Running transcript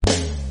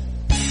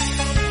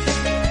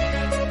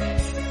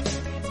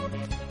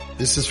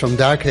This is from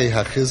Darkei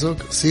HaChizuk,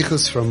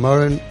 Sichus from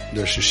Moran,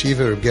 der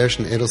Sheshiva Reb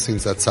Gershon Edelstein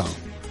Zatzal.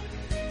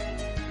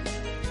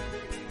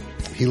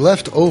 He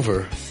left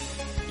over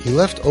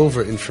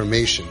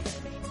information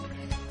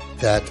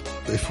that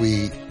if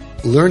we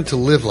learn to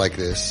live like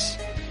this,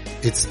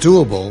 it's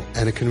doable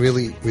and it can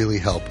really, really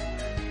help.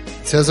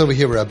 It says over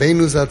here,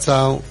 Rabbeinu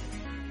Zatzal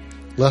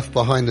left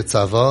behind the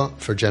tzava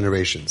for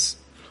generations.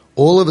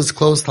 All of his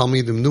close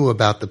Talmidim knew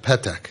about the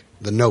petek,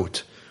 the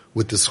note,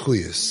 with the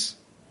schuyas.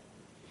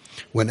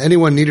 When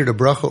anyone needed a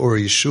bracha or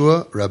a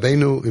yeshua,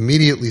 Rabbeinu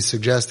immediately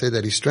suggested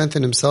that he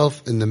strengthen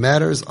himself in the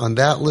matters on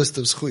that list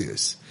of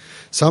schuyas.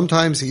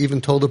 Sometimes he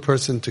even told a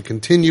person to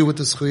continue with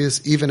the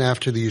schuyas even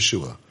after the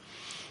yeshua.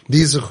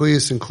 These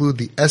schuyas include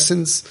the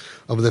essence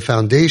of the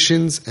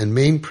foundations and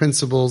main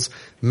principles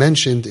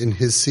mentioned in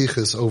his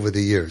sichos over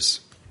the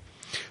years.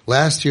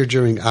 Last year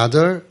during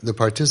Adar, the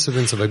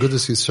participants of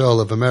Agudas Yisrael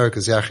of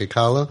America's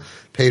Yachikala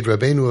paid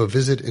Rabbeinu a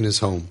visit in his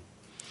home,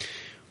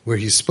 where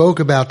he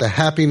spoke about the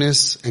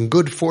happiness and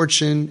good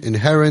fortune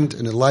inherent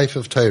in a life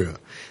of Torah.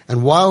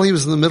 And while he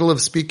was in the middle of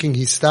speaking,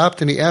 he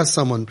stopped and he asked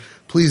someone,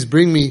 please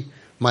bring me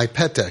my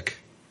petek,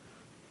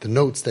 the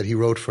notes that he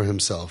wrote for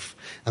himself.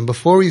 And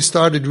before he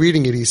started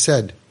reading it, he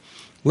said,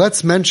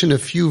 let's mention a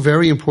few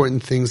very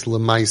important things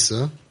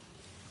lemaisa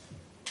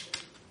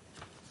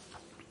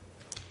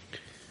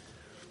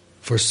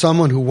for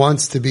someone who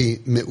wants to be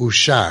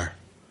me'ushar.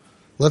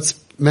 Let's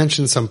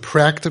mention some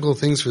practical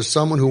things for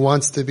someone who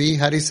wants to be,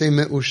 how do you say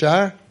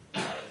me'ushar?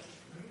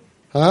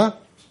 Huh?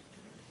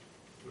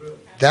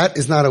 That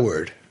is not a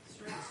word.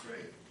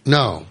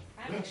 No.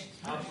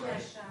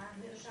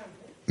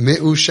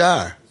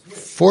 Me'ushar.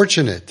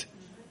 Fortunate.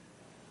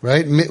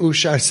 Right?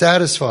 Me'ushar.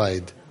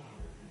 Satisfied.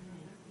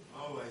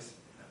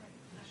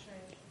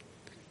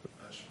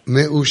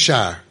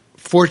 Me'ushar.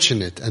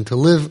 Fortunate. And to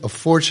live a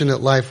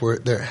fortunate life where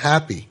they're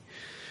happy.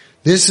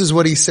 This is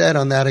what he said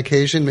on that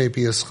occasion.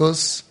 Maybe a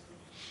schus,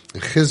 a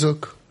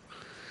chizuk.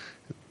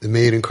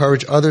 May it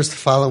encourage others to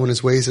follow in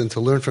his ways and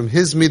to learn from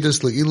his midas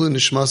le'ilu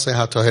nishmasei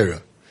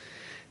hatahira.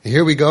 And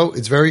here we go.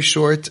 It's very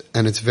short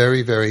and it's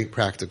very, very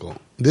practical.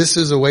 This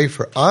is a way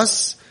for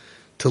us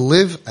to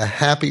live a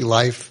happy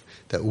life,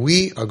 that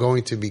we are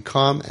going to be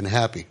calm and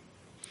happy.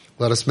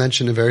 Let us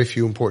mention a very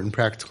few important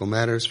practical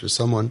matters for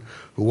someone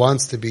who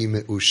wants to be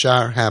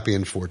me'ushar, happy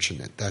and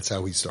fortunate. That's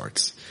how he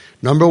starts.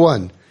 Number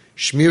one,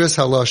 shmiras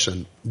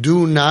haloshen.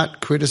 Do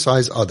not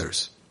criticize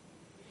others.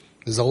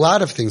 There's a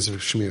lot of things of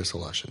shmiras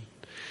haloshen,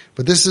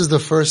 but this is the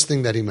first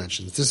thing that he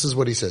mentions. This is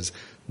what he says.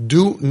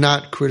 Do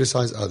not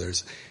criticize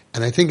others.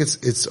 And I think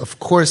it's of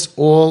course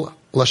all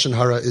lashon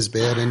hara is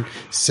bad and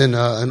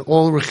sinna and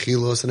all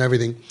rechilos and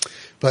everything.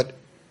 But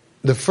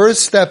the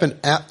first step in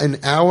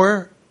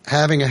our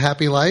having a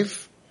happy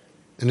life,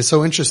 and it's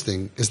so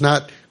interesting, is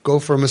not go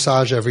for a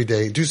massage every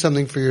day, do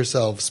something for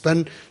yourself,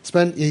 spend,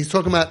 he's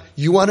talking about,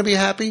 you want to be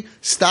happy?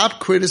 Stop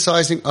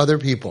criticizing other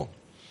people.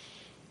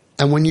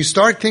 And when you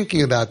start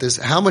thinking about this,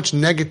 how much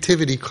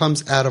negativity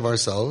comes out of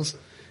ourselves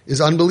is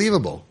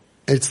unbelievable.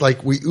 It's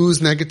like we ooze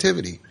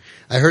negativity.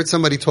 I heard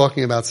somebody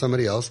talking about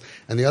somebody else,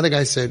 and the other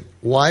guy said,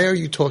 why are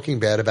you talking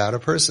bad about a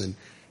person?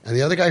 And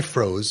the other guy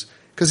froze,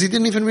 because he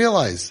didn't even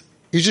realize.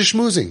 He's just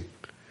schmoozing.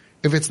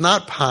 If it's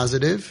not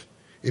positive,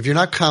 if you're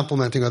not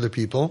complimenting other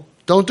people,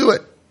 don't do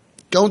it.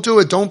 Don't do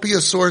it. Don't be a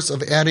source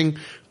of adding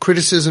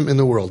criticism in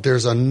the world.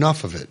 There's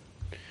enough of it.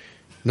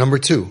 Number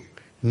two,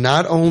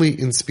 not only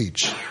in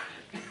speech,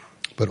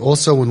 but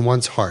also in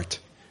one's heart.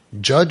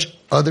 Judge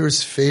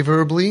others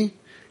favorably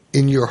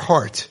in your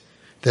heart,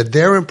 that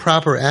their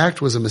improper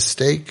act was a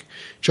mistake,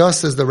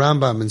 just as the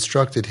Rambam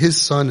instructed his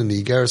son in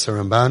the Igeres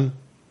HaRamban,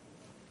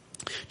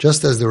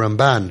 just as the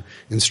Ramban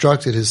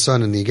instructed his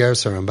son in the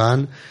Igeres HaRamban,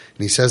 and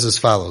he says as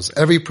follows,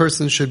 every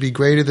person should be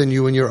greater than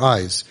you in your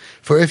eyes,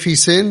 for if he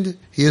sinned,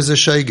 he is a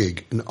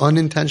shaygig, an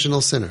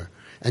unintentional sinner,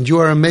 and you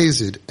are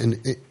amazed,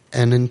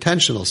 an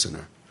intentional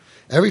sinner.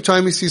 Every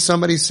time you see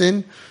somebody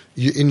sin,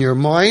 in your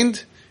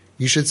mind,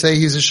 you should say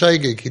he's a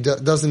shaygig, he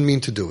doesn't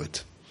mean to do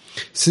it.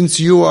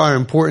 Since you are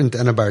important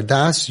and a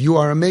bardas, you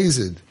are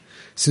amazed,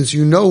 since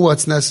you know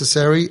what's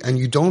necessary and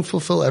you don't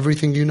fulfill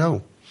everything you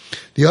know.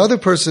 The other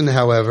person,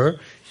 however,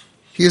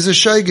 he is a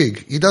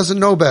shaygig, he doesn't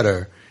know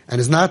better, and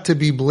is not to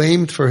be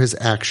blamed for his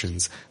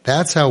actions.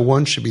 That's how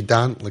one should be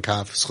dan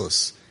l'kav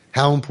schus.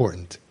 How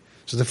important.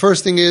 So the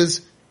first thing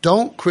is,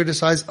 don't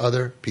criticize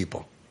other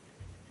people.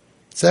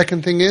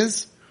 Second thing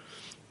is,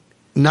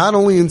 not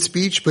only in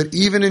speech, but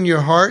even in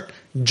your heart,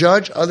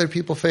 judge other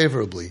people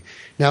favorably.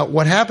 Now,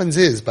 what happens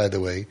is, by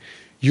the way,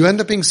 you end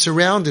up being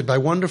surrounded by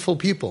wonderful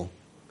people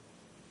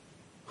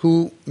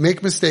who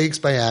make mistakes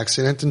by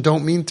accident and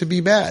don't mean to be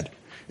bad.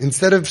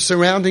 Instead of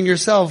surrounding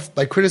yourself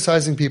by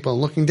criticizing people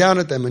and looking down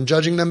at them and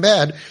judging them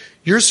bad,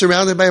 you're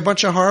surrounded by a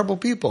bunch of horrible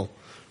people.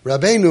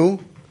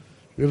 Rabbeinu,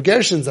 Rav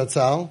Gershon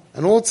Zatzal,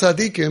 and all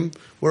tzaddikim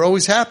were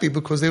always happy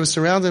because they were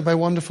surrounded by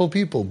wonderful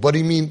people. But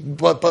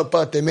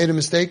they made a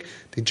mistake.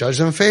 They judged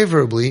them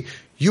favorably.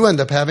 You end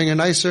up having a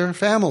nicer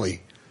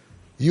family.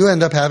 You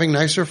end up having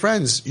nicer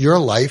friends. Your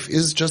life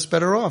is just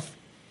better off.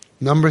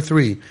 Number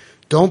 3,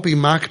 Don't be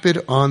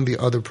makpid on the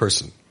other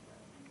person.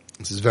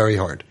 This is very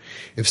hard.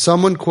 If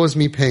someone caused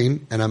me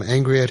pain and I'm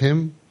angry at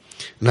him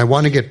and I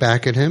want to get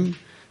back at him,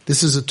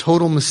 this is a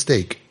total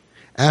mistake.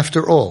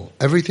 After all,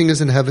 everything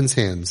is in heaven's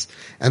hands,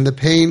 and the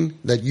pain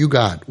that you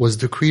got was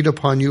decreed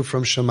upon you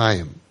from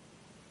Shamayim.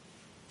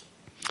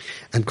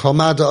 And kol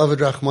ma da'avid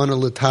rachmana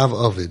l'tav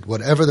avid.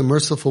 Whatever the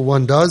merciful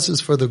one does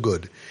is for the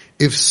good.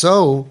 If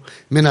so,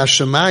 min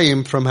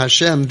hashamayim, from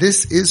Hashem,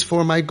 this is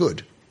for my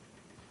good.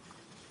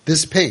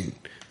 This pain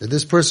that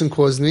this person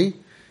caused me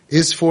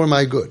is for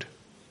my good.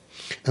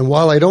 And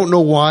while I don't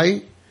know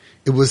why,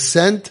 it was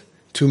sent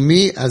to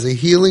me as a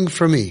healing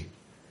for me.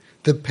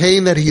 The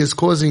pain that he is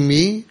causing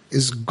me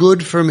is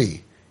good for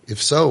me. If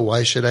so,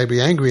 why should I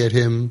be angry at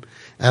him?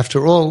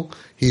 After all,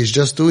 he is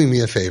just doing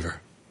me a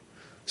favor.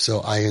 So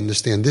I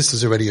understand this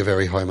is already a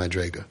very high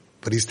madrega.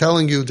 But he's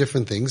telling you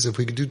different things. If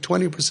we could do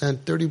 20%,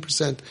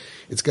 30%,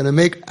 it's going to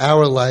make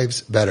our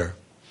lives better.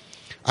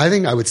 I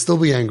think I would still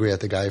be angry at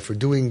the guy for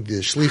doing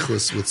the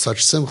shlichus with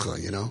such simcha,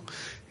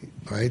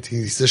 Right?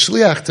 He's the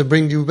shliach to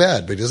bring you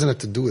bad, but he doesn't have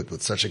to do it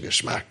with such a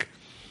geschmack.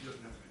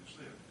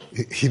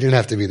 He didn't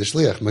have to be the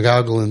shliach.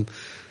 Megagel and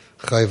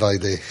chayv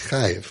ayde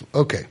chayv.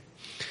 Okay.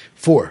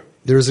 4.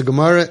 There is a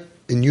Gemara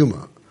in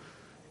Yuma,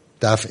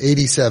 Daf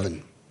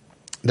 87,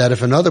 that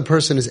if another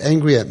person is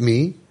angry at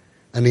me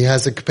and he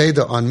has a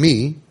kpeda on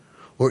me,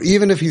 or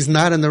even if he's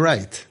not in the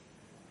right,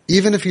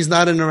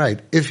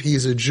 if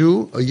he's a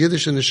Jew, a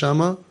Yiddish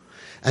neshama,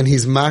 and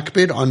he's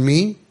makpid on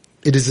me,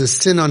 it is a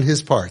sin on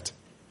his part.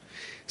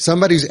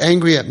 Somebody's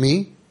angry at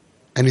me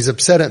and he's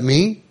upset at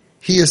me,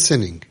 he is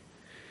sinning.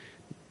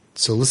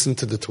 So listen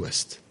to the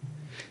twist.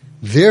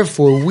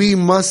 Therefore, we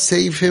must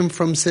save him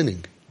from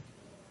sinning.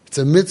 It's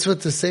a mitzvah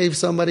to save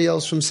somebody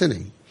else from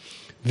sinning.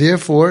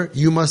 Therefore,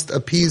 you must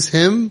appease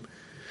him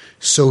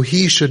so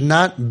he should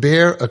not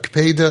bear a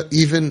kpeda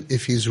even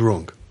if he's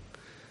wrong.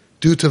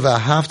 Due to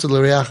v'ahavta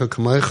l'reacha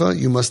kamocha,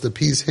 you must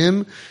appease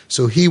him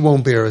so he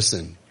won't bear a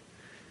sin.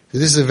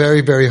 This is a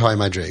very, very high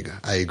madrega.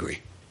 I agree.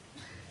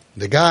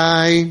 The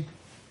guy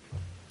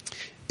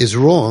is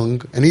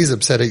wrong and he's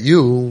upset at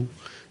you.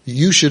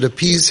 You should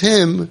appease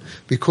him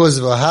because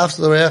v'ahavta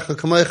l'reacha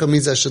kamocha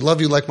means I should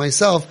love you like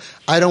myself.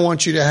 I don't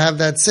want you to have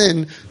that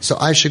sin, so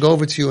I should go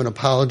over to you and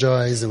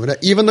apologize and whatever,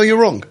 even though you're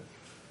wrong.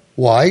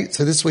 Why?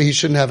 So this way he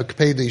shouldn't have a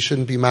kpeda, he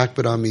shouldn't be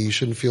makbid on me, he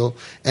shouldn't feel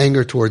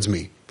anger towards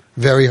me.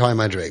 Very high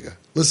madrega.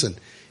 Listen,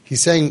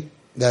 he's saying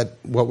that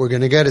what we're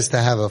going to get is to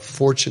have a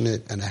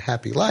fortunate and a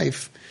happy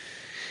life.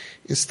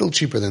 It's still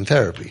cheaper than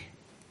therapy.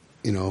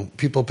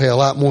 People pay a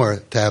lot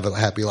more to have a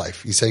happy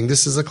life. He's saying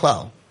this is a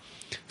klal.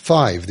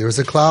 5. There is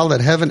a klal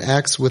that heaven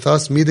acts with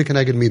us mida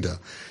keneged mida.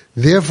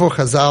 Therefore,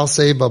 Chazal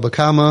say Baba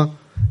Kama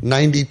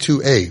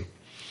 92a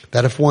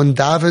that if one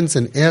davens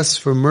and asks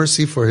for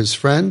mercy for his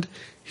friend,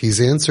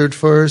 he's answered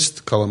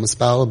first. Kol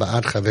hamispal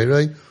ba'ad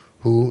chaverei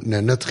hu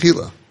nena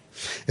tchila.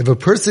 If a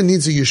person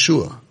needs a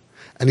Yeshua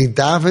and he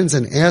davens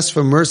and asks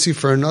for mercy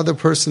for another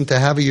person to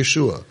have a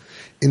Yeshua,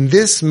 in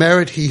this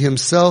merit he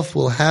himself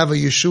will have a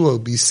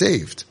Yeshua, be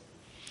saved.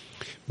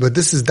 But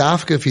this is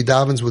dafka if he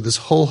davens with his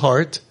whole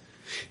heart.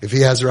 If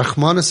he has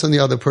rachmanis on the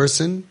other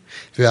person,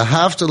 and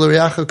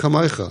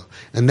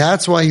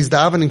that's why he's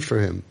davening for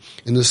him.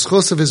 In the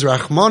schus of his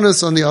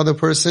rachmanis on the other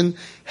person,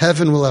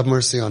 heaven will have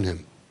mercy on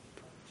him.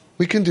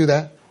 We can do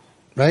that,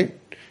 right?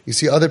 You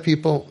see other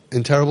people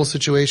in terrible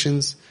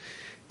situations,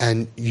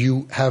 and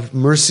you have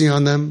mercy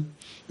on them,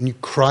 and you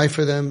cry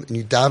for them, and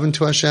you daven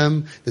to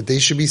Hashem that they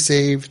should be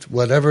saved,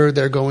 whatever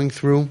they're going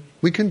through.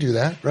 We can do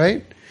that,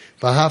 right?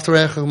 We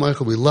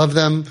love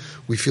them.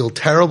 We feel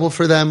terrible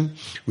for them.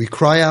 We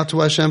cry out to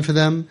Hashem for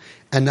them.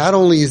 And not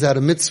only is that a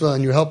mitzvah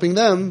and you're helping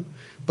them,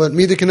 but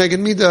mida keneged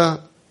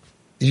mida,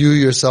 you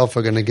yourself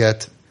are going to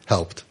get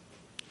helped.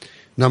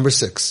 Number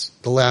 6,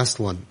 the last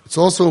one. It's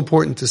also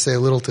important to say a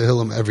little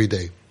Tehillim every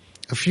day.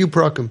 A few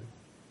prakim.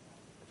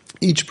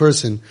 Each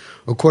person,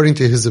 according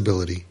to his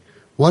ability.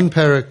 1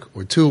 parak,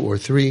 or 2, or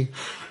 3.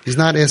 He's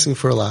not asking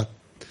for a lot.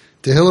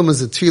 Tehillim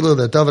is a tefillah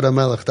that David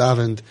HaMelech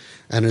davened,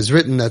 and is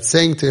written that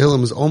saying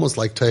Tehillim is almost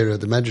like Torah.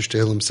 The Medrash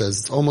Tehillim says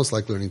it's almost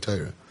like learning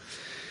Torah.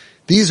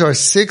 These are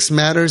 6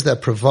 matters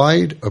that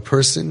provide a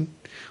person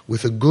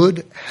with a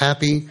good,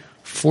 happy,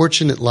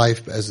 fortunate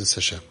life as a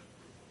Hashem.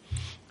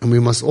 And we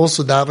must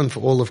also daven for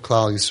all of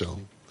Klal Yisrael.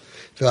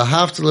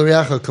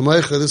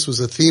 This was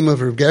a theme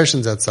of Reb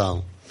Gershon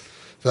Zatzal.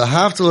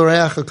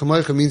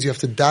 Means you have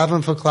to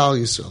daven for Klal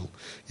Yisrael.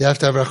 You have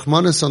to have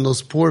rachmanis on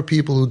those poor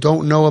people who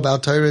don't know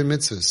about Torah and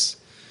mitzvahs.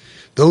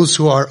 Those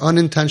who are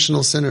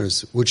unintentional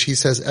sinners, which he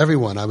says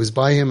everyone. I was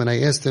by him and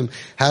I asked him,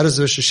 how does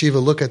Rosh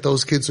Hashiva look at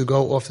those kids who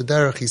go off the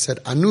derech? He said,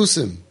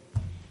 anusim.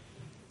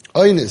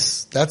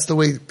 Oynis. That's the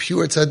way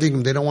pure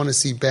tzaddikim. They don't want to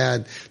see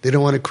bad. They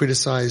don't want to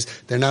criticize.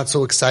 They're not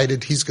so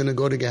excited. He's going to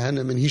go to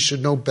Gehenna and he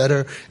should know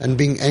better, and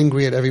being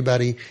angry at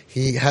everybody.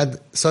 He had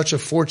such a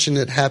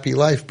fortunate, happy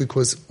life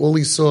because all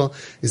he saw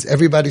is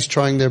everybody's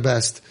trying their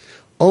best.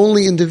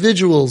 Only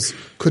individuals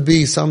could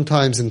be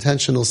sometimes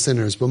intentional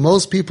sinners, but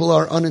most people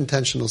are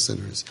unintentional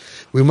sinners.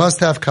 We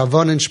must have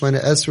kavan and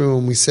shmana esrei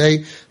when we say,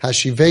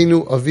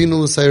 Hashivenu avinu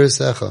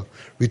l'sayresecha.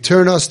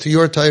 Return us to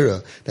your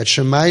Torah, that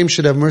Shemayim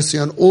should have mercy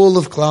on all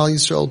of Klal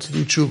Yisrael to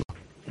do tshuva.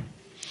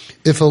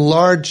 If a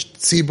large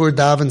tzibur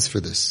davens for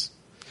this,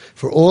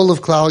 for all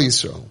of Klal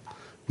Yisrael,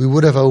 we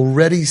would have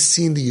already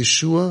seen the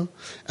Yeshua,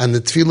 and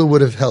the tefillah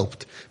would have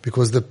helped.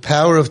 Because the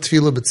power of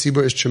tefillah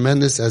b'tzibur is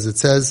tremendous, as it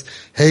says,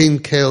 Hein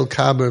kel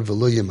kaber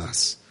v'lo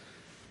yemas.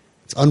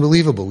 It's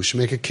unbelievable. We should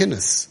make a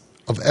kinnis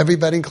of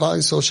everybody in Klal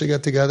Yisrael should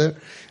get together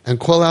and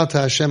call out to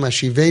Hashem,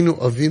 Hashivenu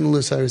avinu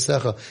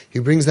l'sayresecha. He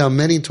brings down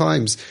many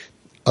times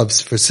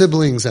for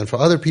siblings and for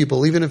other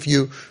people, even if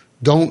you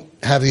don't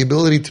have the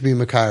ability to be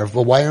makarev.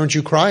 Well, why aren't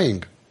you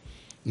crying?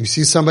 You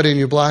see somebody in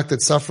your block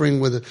that's suffering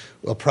with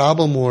a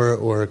problem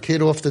or a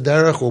kid off the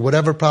derech or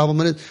whatever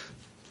problem it is.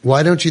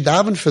 Why don't you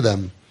daven for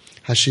them?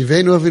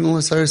 Hashivenu avinu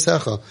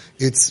l'sayresecha.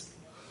 It's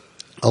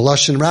a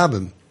lashon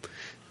rabbim.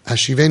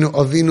 Hashivenu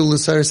avinu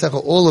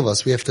l'sayresecha. All of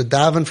us, we have to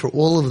daven for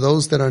all of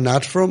those that are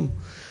not from.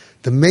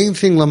 The main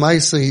thing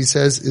lamaisa, he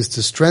says, is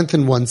to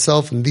strengthen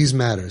oneself in these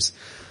matters.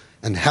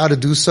 And how to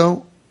do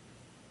so?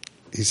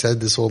 He said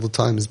this all the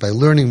time, is by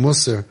learning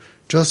Musar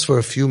just for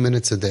a few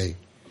minutes a day.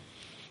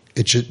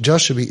 It should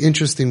be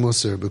interesting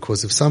Musar,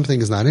 because if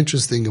something is not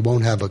interesting, it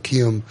won't have a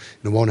kiyum, and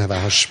it won't have a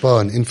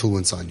hashpa, an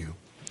influence on you.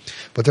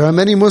 But there are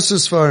many Musar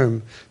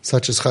Sfarim,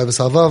 such as Chayvus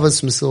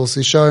Halvavas, Mesil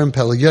Sisharim,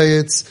 Pele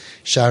Yoyetz,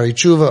 Shari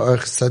Tshuva,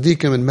 Arch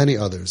Tzadikim, and many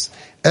others.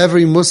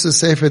 Every Musar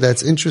Sefer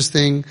that's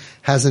interesting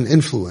has an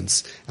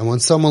influence. And when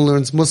someone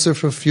learns Musar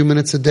for a few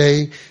minutes a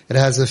day, it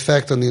has an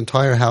effect on the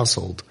entire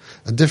household.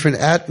 A different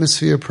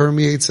atmosphere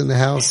permeates in the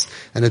house,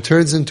 and it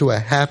turns into a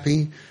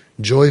happy,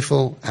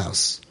 joyful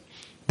house.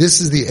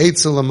 This is the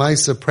Eitzel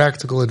Lamaisa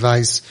practical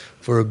advice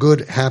for a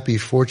good, happy,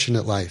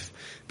 fortunate life.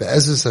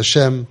 Be'ezus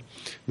Hashem,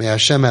 may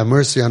Hashem have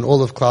mercy on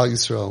all of Klal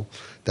Yisrael,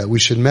 that we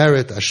should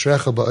merit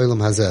Ashrecha Ba'olam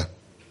Hazeh.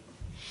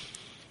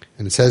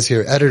 And it says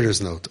here,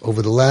 editor's note,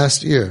 over the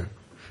last year,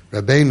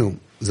 Rabbeinu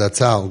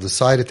Zatzal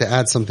decided to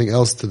add something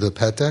else to the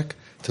petek,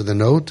 to the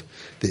note,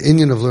 the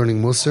inyan of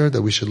learning Musar,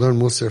 that we should learn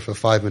Musar for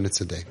 5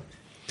 minutes a day.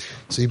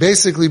 So he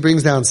basically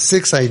brings down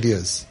 6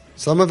 ideas.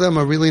 Some of them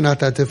are really not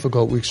that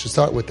difficult. We should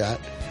start with that.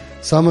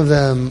 Some of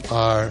them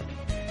are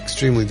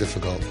extremely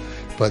difficult.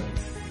 But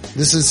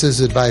this is his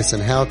advice on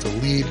how to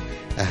lead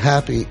a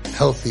happy,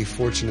 healthy,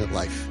 fortunate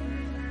life.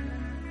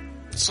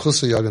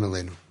 Zchus Yagan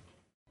Aleinu.